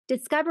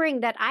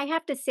discovering that I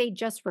have to say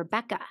just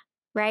Rebecca,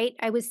 right?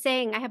 I was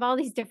saying I have all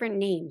these different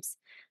names.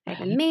 I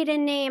have a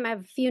maiden name, I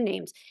have a few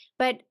names,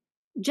 but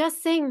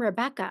just saying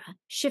Rebecca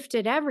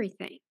shifted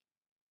everything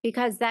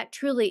because that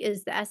truly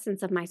is the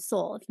essence of my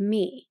soul, of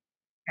me.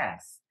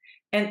 Yes.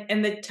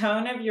 And the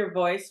tone of your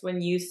voice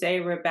when you say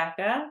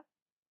Rebecca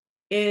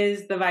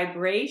is the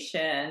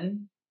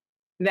vibration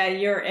that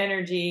your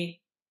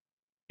energy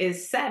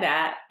is set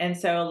at. And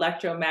so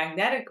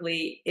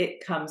electromagnetically,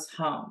 it comes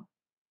home.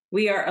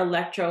 We are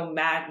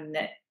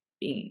electromagnet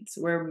beings.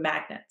 We're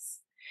magnets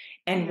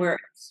and Yeah. we're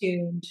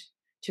attuned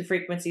to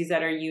frequencies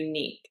that are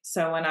unique.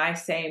 So when I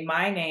say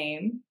my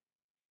name,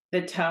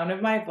 the tone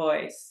of my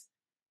voice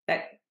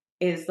that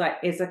is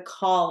a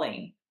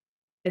calling,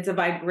 it's a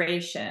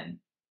vibration.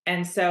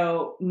 And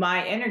so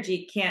my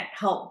energy can't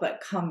help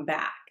but come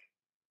back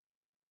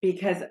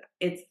because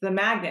it's the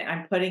magnet.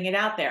 I'm putting it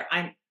out there.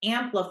 I'm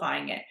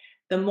amplifying it.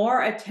 The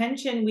more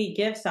attention we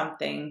give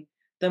something,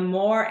 the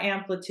more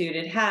amplitude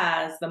it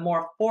has, the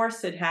more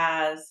force it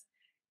has,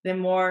 the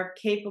more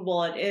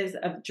capable it is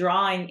of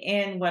drawing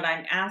in what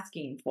I'm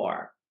asking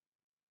for.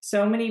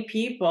 So many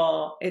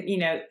people,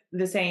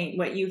 the saying,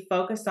 what you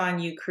focus on,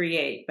 you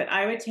create. But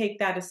I would take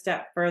that a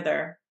step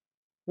further.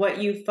 What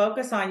you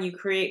focus on, you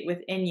create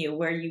within you.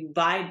 Where you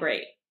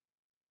vibrate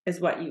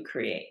is what you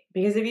create.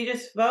 Because if you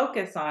just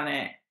focus on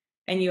it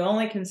and you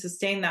only can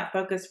sustain that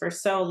focus for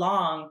so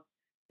long,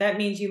 that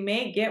means you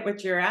may get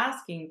what you're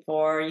asking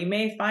for. You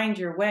may find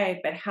your way,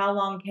 but how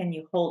long can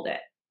you hold it?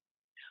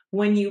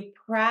 When you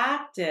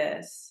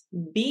practice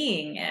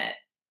being it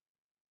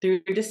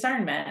through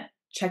discernment,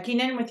 checking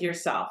in with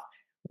yourself,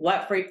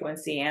 what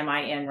frequency am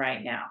I in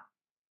right now?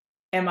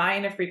 Am I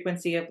in a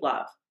frequency of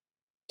love?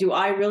 Do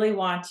I really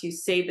want to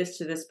say this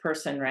to this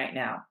person right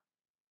now?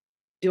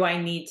 Do I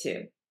need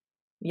to?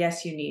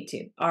 Yes, you need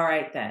to. All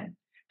right, then.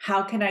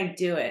 How can I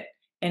do it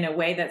in a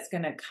way that's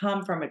going to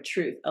come from a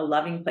truth, a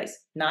loving place?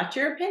 Not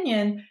your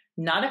opinion,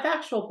 not a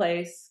factual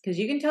place, because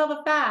you can tell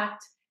the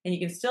fact and you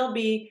can still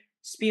be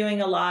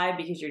spewing a lie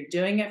because you're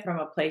doing it from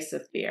a place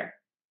of fear.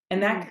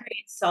 And that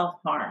creates self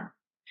harm.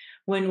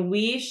 When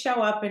we show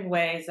up in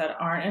ways that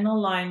aren't in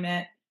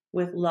alignment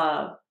with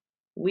love,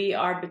 we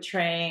are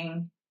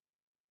betraying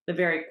the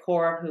very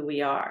core of who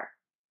we are.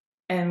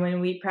 And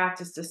when we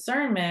practice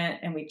discernment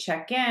and we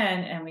check in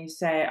and we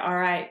say, all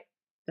right,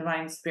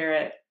 divine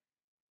spirit,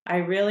 I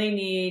really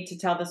need to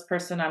tell this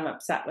person I'm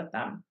upset with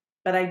them.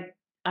 But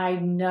I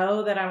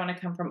know that I want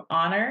to come from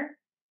honor,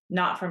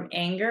 not from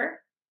anger,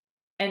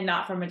 and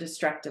not from a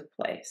destructive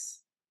place.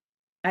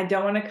 I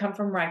don't want to come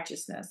from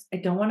righteousness. I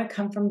don't want to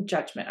come from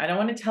judgment. I don't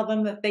want to tell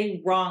them that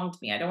they wronged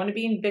me. I don't want to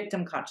be in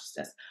victim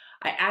consciousness.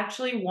 I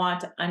actually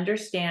want to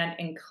understand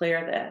and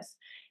clear this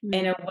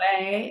in a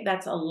way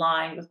that's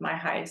aligned with my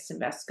highest and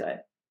best good.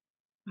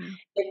 Wow.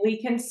 If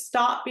we can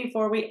stop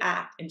before we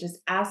act and just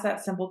ask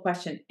that simple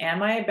question,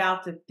 am I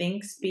about to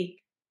think,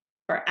 speak,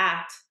 or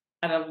act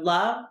out of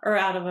love or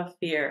out of a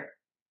fear?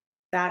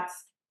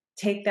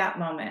 Take that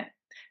moment.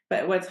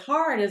 But what's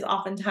hard is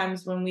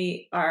oftentimes when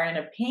we are in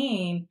a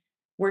pain,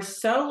 we're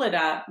so lit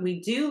up, we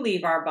do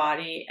leave our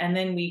body, and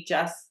then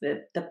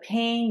the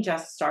pain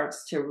just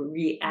starts to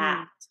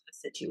react to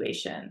the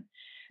situation.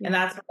 And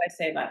that's what I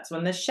say that's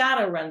when the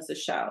shadow runs the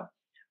show.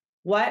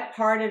 What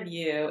part of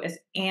you is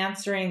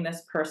answering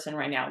this person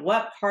right now?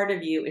 What part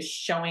of you is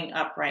showing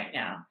up right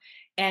now?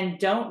 And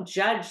don't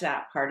judge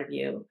that part of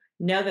you.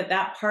 Know that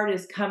that part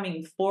is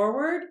coming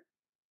forward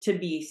to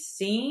be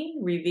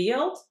seen,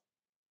 revealed,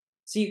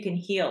 so you can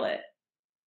heal it.